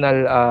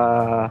additional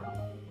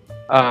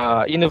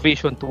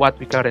innovation to what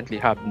we currently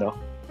have, no?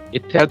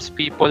 It helps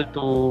people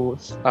to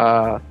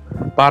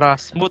para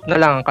smooth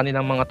na lang ang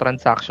kanilang mga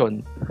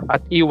transaction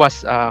at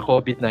iwas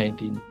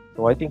COVID-19.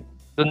 So I think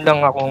doon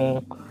lang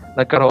akong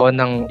nagkaroon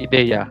ng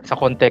ideya sa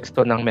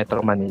konteksto ng Metro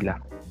Manila.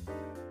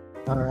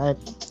 Alright.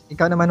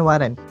 Ikaw naman,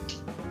 Warren.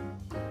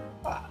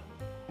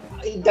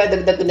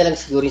 Dadagdag ko na lang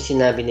siguro yung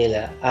sinabi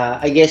nila.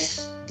 I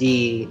guess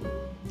the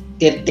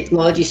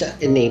technology is an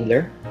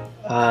enabler.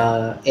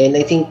 And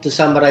I think to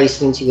summarize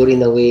yun siguro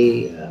in a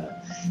way,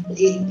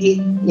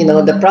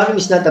 the problem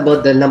is not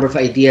about the number of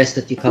ideas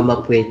that you come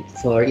up with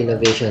for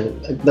innovation,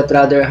 but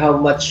rather how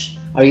much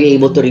are you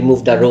able to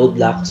remove the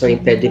roadblocks or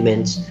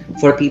impediments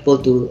for people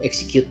to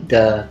execute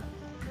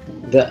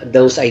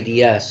those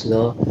ideas,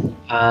 no?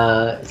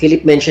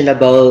 Philip mentioned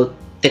about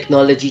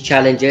technology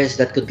challenges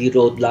that could be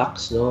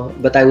roadblocks, no?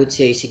 But I would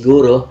say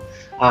siguro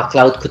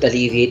cloud could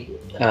alleviate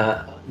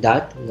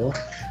that, no?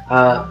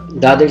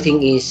 The other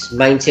thing is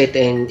mindset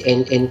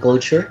and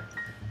culture,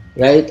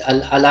 right?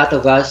 A lot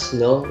of us,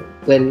 no,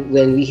 when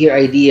we hear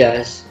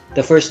ideas,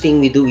 the first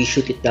thing we do is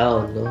shoot it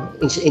down, no?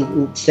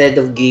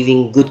 Instead of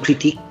giving good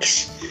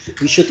critiques,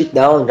 we shoot it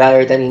down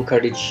rather than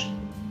encourage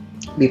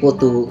people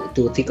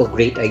to think of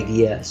great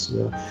ideas,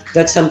 no?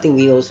 That's something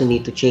we also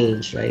need to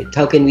change, right?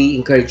 How can we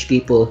encourage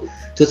people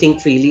to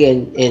think freely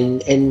and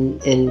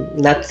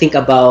not think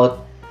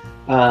about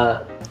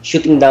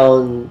shooting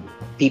down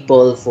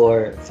people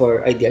for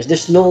ideas?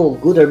 There's no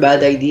good or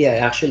bad idea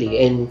actually,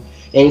 and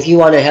if you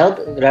want to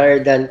help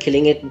rather than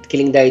killing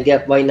the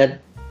idea, why not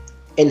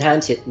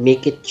enhance it,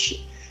 make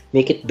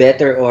it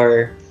better,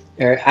 or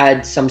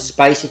add some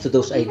spice into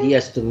those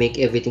ideas to make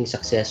everything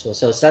successful.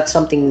 So that's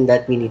something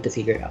that we need to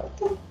figure out.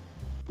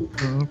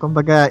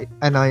 Kumbaga,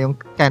 yung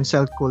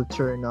cancel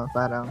culture, no?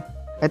 Parang,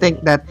 I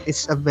think that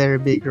is a very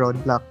big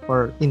roadblock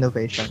for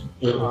innovation.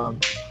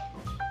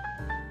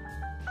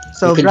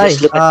 So, Bri,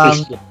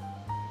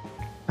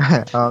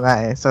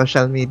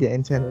 social media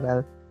in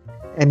general,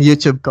 and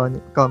YouTube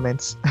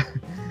comments.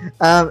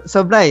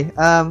 So, Bri,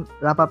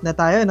 wrap up na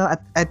tayo, no? At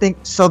I think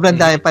sobrang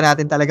dami pa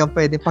natin talagang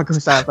pwedeng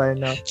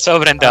pag-usapan, no?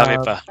 Sobrang dami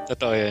pa.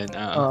 Totoo yun.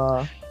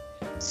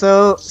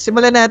 So,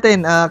 simulan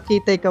natin. Key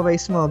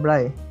takeaways mo,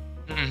 Bri.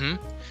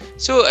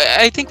 So,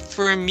 I think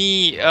for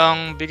me,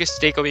 ang biggest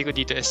takeaway ko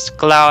dito is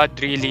cloud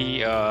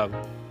really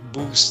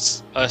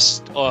boosts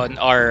us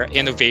on our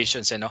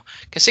innovations, ano?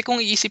 Kasi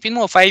kung iisipin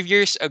mo, 5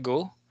 years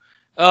ago,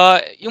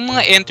 yung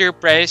mga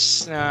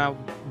enterprise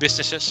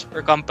businesses or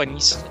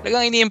companies,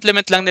 talagang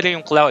ini-implement lang nila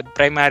yung cloud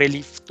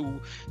primarily to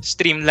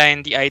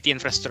streamline the IT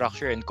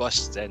infrastructure and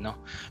costs, no?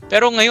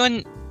 Pero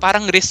ngayon,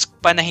 parang risk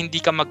pa na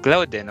hindi ka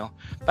mag-cloud, no?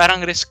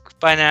 Parang risk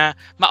pa na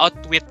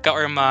ma-outwit ka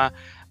or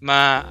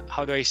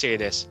how do I say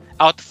this?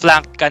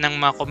 Outflank ka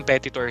ng mga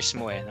competitors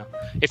mo, no?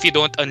 If you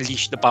don't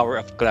unleash the power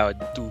of cloud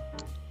to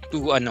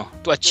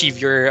achieve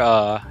your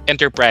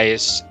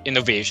enterprise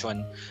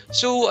innovation.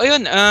 So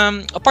ayun,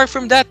 apart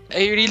from that,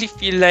 I really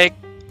feel like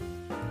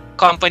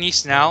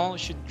companies now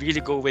should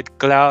really go with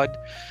cloud,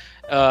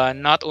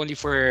 not only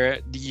for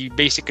the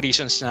basic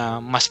reasons na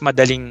mas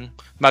madaling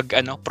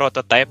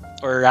prototype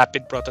or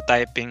rapid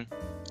prototyping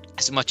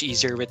is much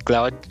easier with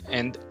cloud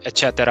and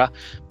etc.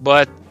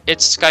 But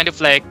it's kind of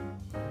like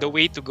the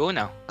way to go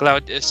now.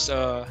 Cloud is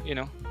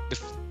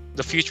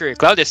the future.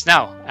 Cloud is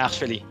now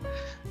actually.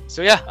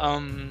 So yeah,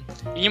 yun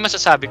yung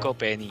masasabi ko,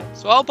 Penny.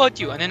 So how about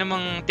you? Ano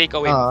namang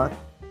takeaway mo?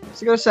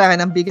 Siguro sa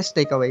akin, ang biggest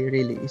takeaway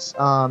really is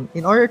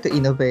in order to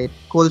innovate,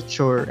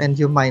 culture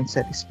and your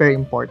mindset is very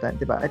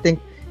important, diba? I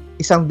think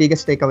isang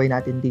biggest takeaway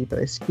natin dito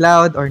is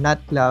cloud or not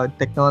cloud,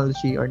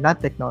 technology or not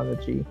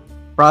technology,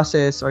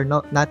 process or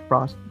not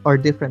process or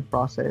different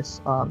process.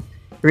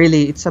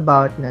 Really, it's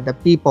about the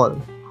people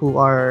who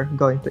are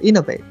going to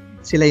innovate.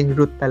 Sila yung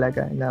root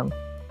talaga ng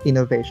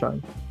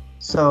innovation.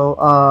 So,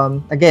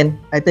 again,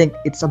 I think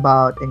it's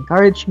about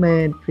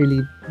encouragement,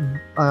 really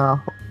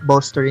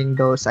bolstering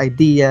those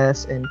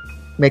ideas and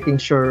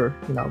making sure,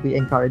 we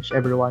encourage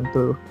everyone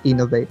to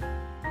innovate.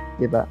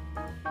 Diba?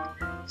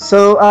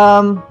 So,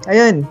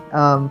 ayun,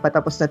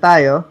 patapos na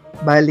tayo.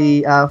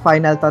 Bali,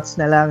 final thoughts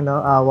na lang,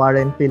 no?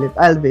 Warren, Philip,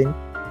 Alvin.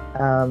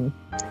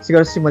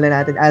 siguro simulan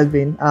natin,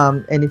 Alvin.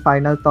 Any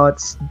final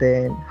thoughts?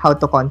 Then, how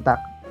to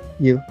contact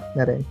you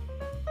na rin.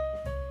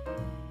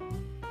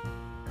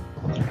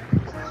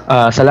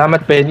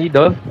 Salamat Penny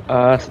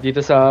dito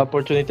sa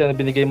opportunity na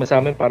binigay mo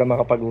sa amin para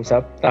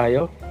makapag-usap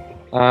tayo.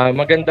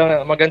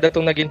 Maganda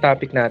tong naging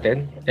topic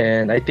natin,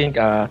 and I think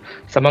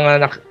sa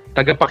mga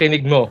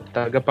tagapakinig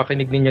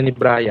ninyo ni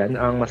Bryan,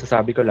 ang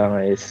masasabi ko lang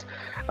is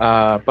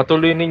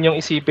patuloy ninyong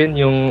isipin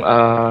yung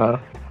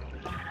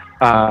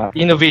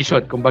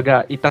innovation,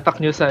 kumbaga itatak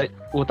nyo sa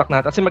utak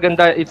natin kasi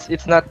maganda.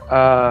 It's not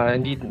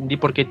hindi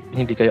porket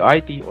hindi kayo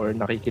IT or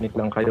nakikinig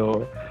lang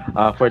kayo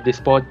for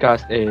this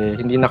podcast,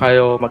 hindi na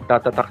kayo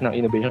magtatatak ng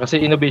innovation, kasi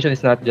innovation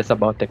is not just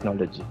about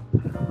technology.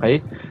 Okay,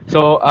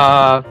 so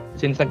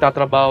since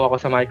nagtatrabaho ako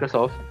sa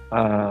Microsoft,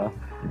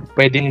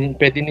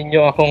 pwede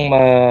ninyo akong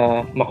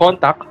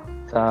ma-contact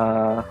sa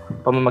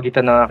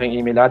pamamagitan ng aking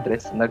email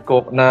address.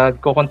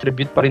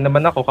 Nagko-contribute pa rin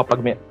naman ako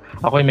kapag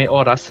ako may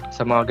oras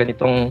sa mga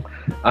ganitong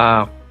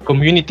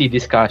community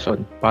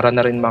discussion para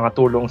na rin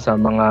makatulong sa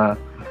mga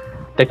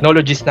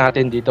technologies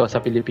natin dito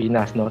sa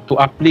Pilipinas, no, to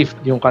uplift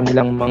yung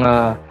kanilang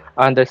mga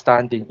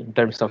understanding in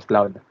terms of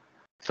cloud.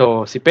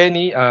 So si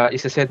Penny,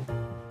 isa-send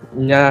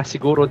niya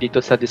siguro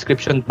dito sa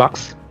description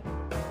box.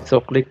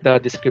 So click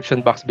the description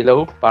box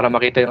below para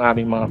makita yung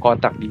aming mga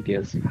contact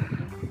details.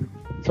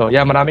 So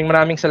yeah,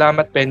 maraming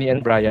salamat Penny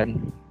and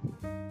Bryan.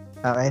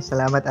 Okay,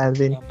 salamat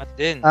Alvin. Salamat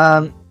din.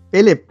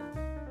 Philip.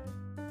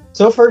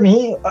 So for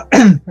me,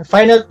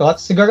 final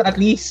thoughts, siguro at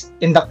least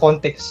in the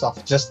context of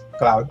just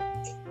cloud.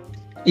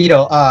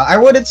 I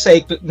wouldn't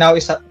say now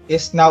is a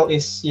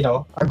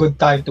good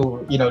time to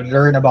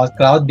learn about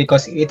cloud,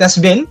 because it has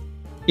been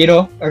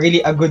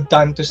a good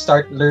time to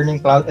start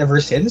learning cloud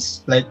ever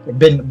since. Like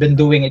been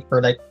doing it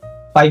for like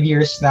 5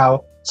 years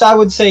now. So I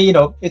would say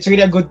it's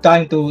really a good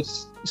time to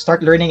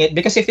start learning it,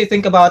 because if you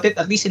think about it,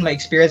 at least in my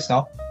experience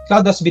now,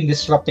 cloud has been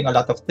disrupting a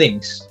lot of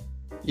things,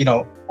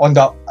 on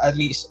the, at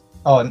least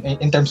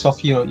in terms of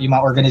yung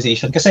mga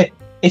organization. Kasi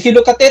if you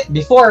look at it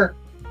before,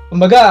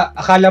 kumbaga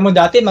akala mo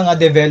dati mga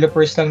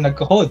developers lang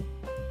nagko-code.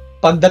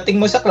 Pagdating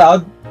mo sa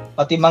cloud,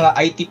 pati mga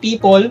IT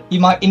people,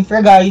 yung mga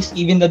infra guys,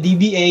 even the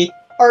DBA,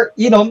 or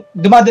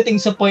dumadating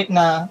sa point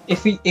na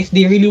if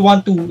they really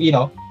want to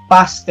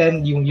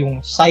fasten yung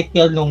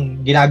cycle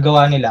nung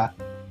ginagawa nila,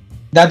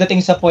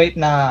 dadating sa point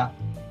na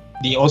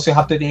they also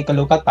have to take a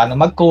look at paano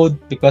mag-code,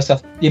 because of,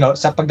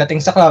 sa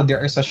pagdating sa cloud,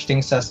 there are such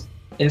things as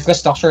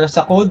infrastructure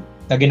sa code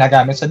na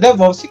ginagamit sa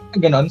DevOps,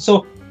 ganon.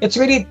 So, it's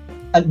really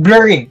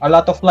blurring a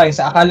lot of lines.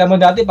 Akala mo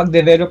dati, pag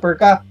developer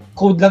ka,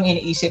 code lang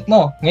iniisip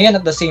mo. Ngayon,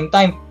 at the same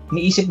time,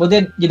 iniisip mo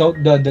din,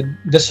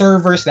 the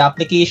servers, the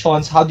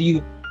applications, how do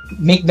you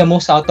make the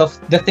most out of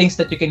the things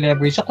that you can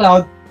leverage sa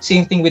cloud.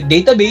 Same thing with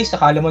database.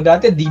 Akala mo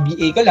dati,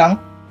 DBA ka lang,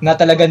 na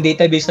talagang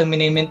database ang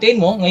mini-maintain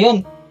mo.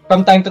 Ngayon,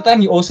 from time to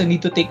time, you also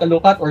need to take a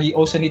look at, or you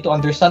also need to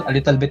understand a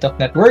little bit of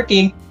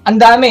networking. Ang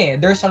dami.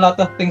 There's a lot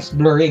of things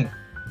blurring.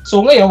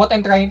 So ngayon, what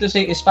I'm trying to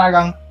say is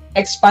parang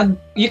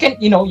expand. You can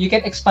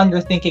expand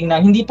your thinking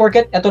na hindi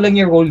porket ito lang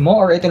yung role mo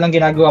or ito lang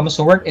ginagawa mo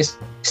sa work is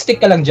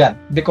stick ka lang dyan.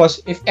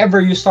 Because if ever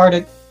you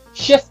started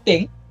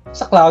shifting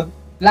sa cloud,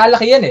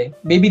 lalaki yan eh.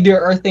 Maybe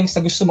there are things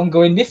na gusto mong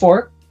gawin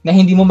before na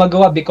hindi mo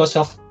magawa because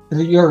of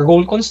your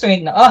role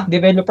constraint na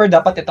developer,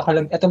 dapat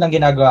ito lang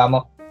ginagawa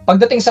mo.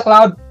 Pagdating sa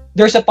cloud,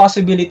 there's a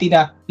possibility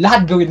na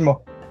lahat gawin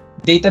mo.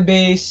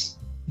 Database,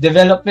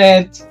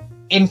 development,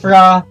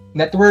 infra,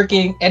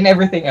 networking, and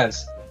everything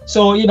else.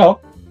 So,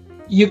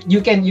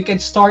 you can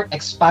start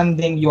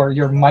expanding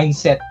your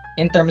mindset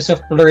in terms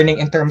of learning,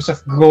 in terms of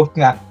growth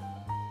na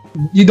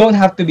you don't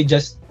have to be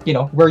just,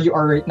 where you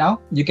are right now.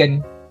 You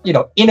can,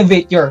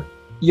 innovate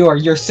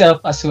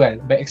yourself as well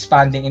by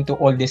expanding into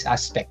all these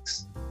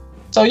aspects.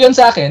 So, yun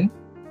sa akin.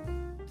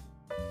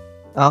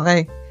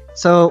 Okay.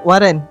 So,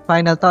 Warren,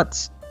 final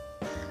thoughts?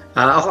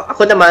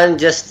 Ako naman,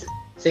 just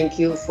thank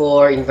you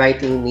for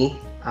inviting me.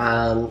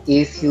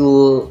 If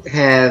you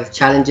have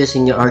challenges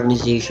in your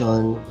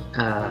organization,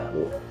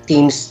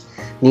 teams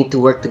need to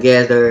work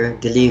together,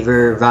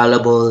 deliver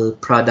valuable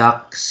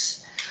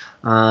products.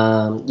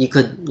 You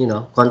could,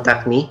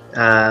 contact me.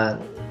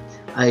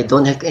 I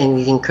don't have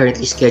anything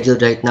currently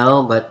scheduled right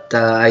now, but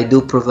I do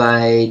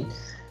provide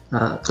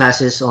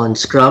classes on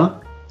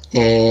Scrum,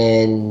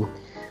 and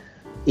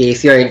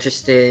if you're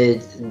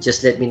interested,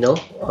 just let me know.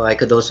 I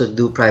could also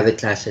do private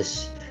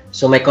classes.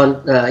 So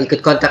you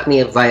could contact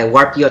me via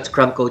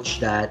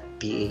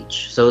warpu@scrumcoach.ph.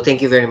 So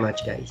thank you very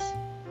much, guys.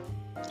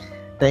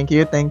 Thank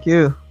you.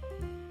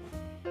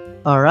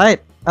 All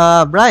right.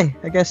 Bri,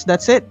 I guess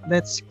that's it.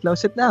 Let's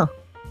close it now.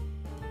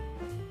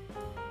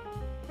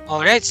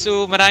 Alright,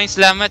 so maraming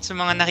salamat sa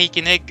mga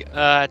nakikinig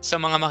at sa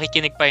mga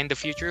makikinig pa in the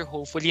future.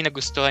 Hopefully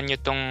nagustuhan nyo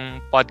tong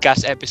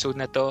podcast episode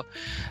na to.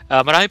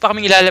 Marami pa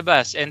kaming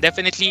ilalabas, and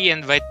definitely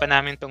invite pa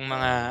namin tong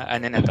mga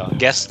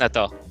guests na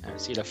to.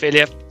 Sila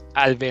Philip,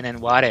 Alvin, and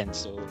Warren.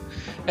 So,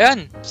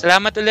 ayun,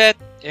 salamat ulit,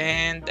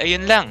 and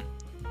ayun lang.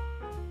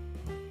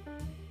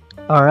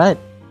 Alright.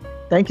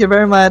 Thank you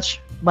very much.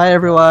 Bye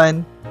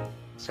everyone.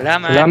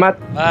 Salamat. Salamat.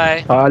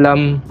 Bye.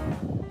 Paalam.